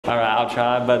Alright, I'll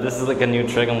try, but this is like a new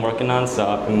trick I'm working on,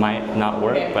 so it might not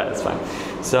work, but it's fine.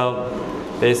 So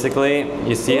basically,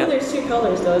 you see it? There's two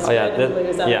colors though. It's red and blue.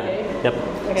 Is that okay? Yep.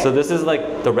 Okay. So this is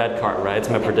like the red card, right? It's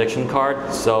my prediction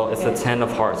card. So it's the 10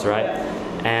 of hearts, right?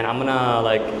 And I'm gonna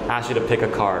like ask you to pick a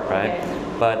card, right?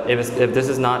 But if this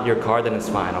is not your card, then it's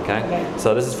fine, okay?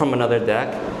 So this is from another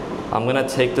deck. I'm gonna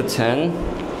take the 10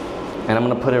 and I'm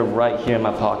gonna put it right here in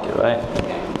my pocket, right?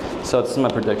 So this is my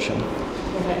prediction.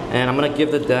 And I'm gonna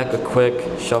give the deck a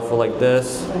quick shuffle like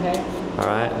this. All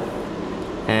right.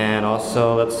 And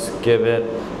also let's give it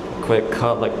a quick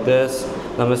cut like this.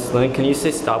 Now Miss Lynn, can you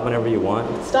say stop whenever you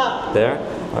want? Stop. There.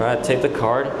 All right, take the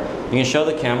card. You can show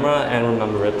the camera and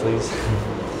remember it, please.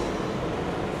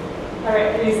 All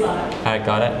right, please stop. All right,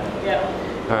 got it? Yeah.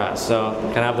 All right, so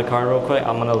can I have the card real quick?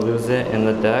 I'm gonna lose it in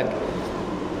the deck.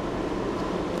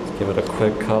 Let's give it a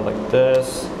quick cut like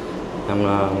this. I'm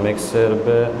gonna mix it a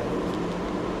bit.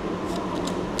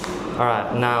 All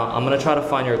right, now I'm gonna try to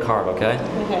find your card, okay?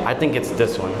 I think it's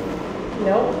this one.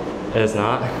 Nope. It is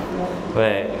not? No.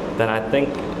 Wait, then I think,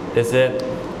 is it,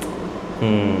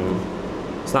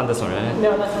 it's not this one, right?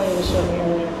 No, that's what you showed me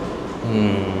earlier.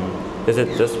 Is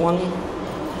it this one?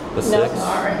 The 6? No,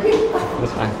 sorry.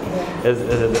 Is it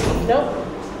this one? Nope.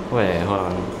 Wait, hold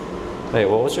on. Wait,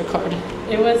 what was your card?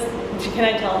 It was, can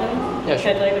I tell him? Yeah,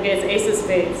 sure. Okay, it's Ace of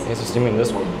Spades. Ace of, you mean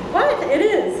this one? What? It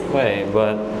is. Wait,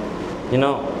 but, you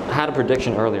know, I had a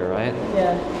prediction earlier, right?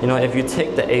 Yeah. You know, if you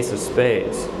take the Ace of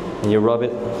Spades and you rub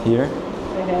it here,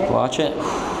 watch it,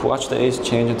 watch the ace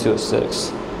change into a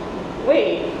 6.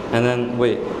 Wait. And then,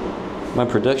 wait, my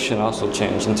prediction also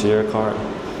changed into your card.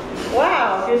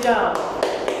 Wow, good job.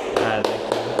 Thank you.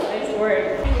 Nice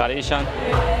work. Got it, Ishan?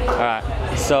 Alright,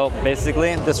 so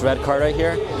basically, this red card right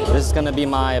here, this is gonna be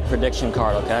my prediction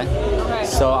card, okay?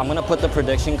 So I'm gonna put the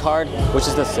prediction card, which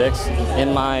is the 6,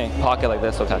 in my pocket like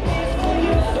this, okay?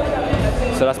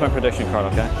 So that's my prediction card,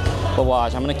 okay? But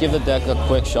watch, I'm gonna give the deck a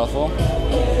quick shuffle,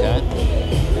 okay?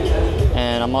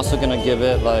 And I'm also gonna give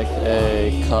it like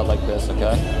a cut like this,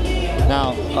 okay?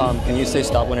 Now, can you say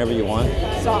stop whenever you want?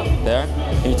 Stop. There.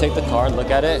 Can you take the card,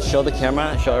 look at it, show the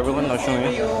camera, show everyone, no, show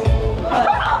me.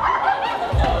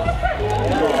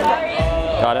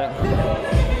 Got it?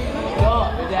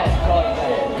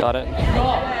 Got it?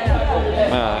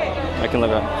 Alright, I can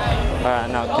look at it. Alright,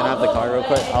 now can I have the card real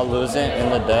quick? I'll lose it in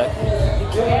the deck.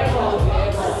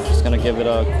 Just gonna give it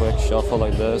a quick shuffle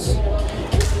like this.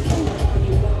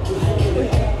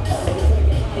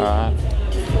 Alright.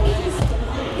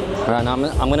 Alright, now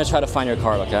I'm gonna try to find your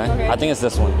card, okay? I think it's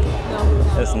this one.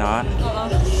 No. It's not?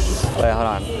 Wait, hold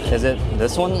on. Is it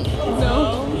this one?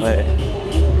 No. Wait.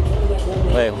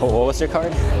 Wait, what was your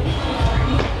card?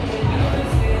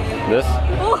 This?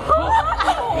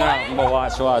 No, but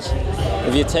watch.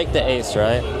 If you take the ace,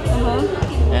 right?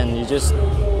 And you just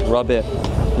rub it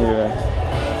here.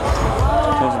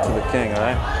 Turns into the king,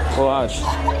 alright? Watch.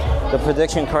 The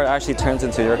prediction card actually turns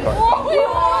into your card.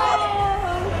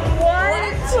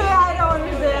 I don't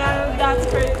understand. That's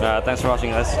crazy. Thanks for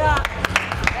watching, guys.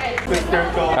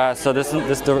 So this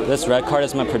red card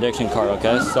is my prediction card,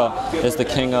 okay? So it's the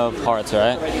king of hearts,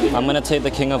 right? I'm gonna take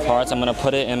the king of hearts. I'm gonna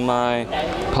put it in my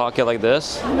pocket like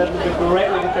this. All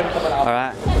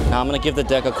right. Now I'm gonna give the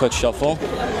deck a quick shuffle.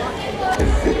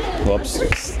 Whoops.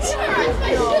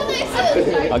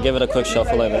 I'll give it a quick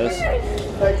shuffle like this.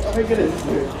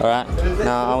 All right.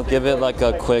 Now I'll give it like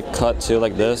a quick cut too,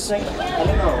 like this.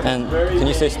 And can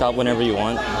you say stop whenever you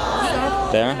want?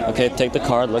 There. Okay, take the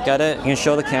card, look at it. You can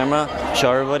show the camera,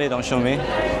 show everybody, don't show me.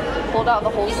 Hold out the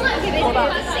whole, hold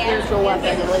out the spiritual weapon.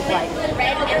 It was like,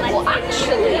 well,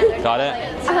 actually. Got it?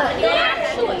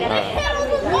 Actually.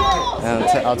 And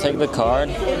I'll take the card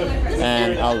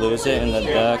and I'll lose it in the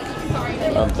deck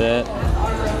a bit.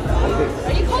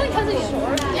 Are you calling cousin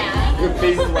short? Yeah. Your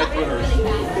face is like Twitter.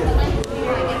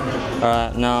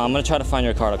 Alright, now I'm gonna try to find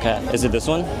your card, okay? Is it this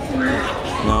one?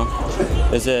 No.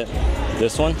 Is it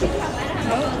this one?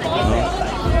 No.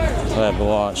 Wait, but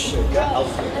watch. Is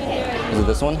it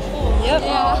this one? Yep.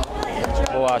 Yeah.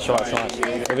 But watch.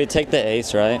 If we take the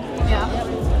ace, right? Yeah.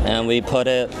 And we put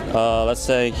it, let's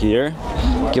say here,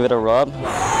 give it a rub.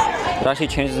 It actually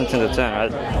changes into the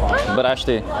 10, right? But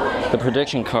actually, the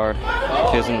prediction card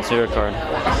is into your card. Wow.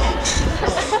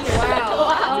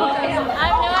 I have no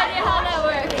idea how that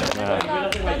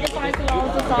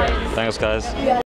works. Thanks, guys.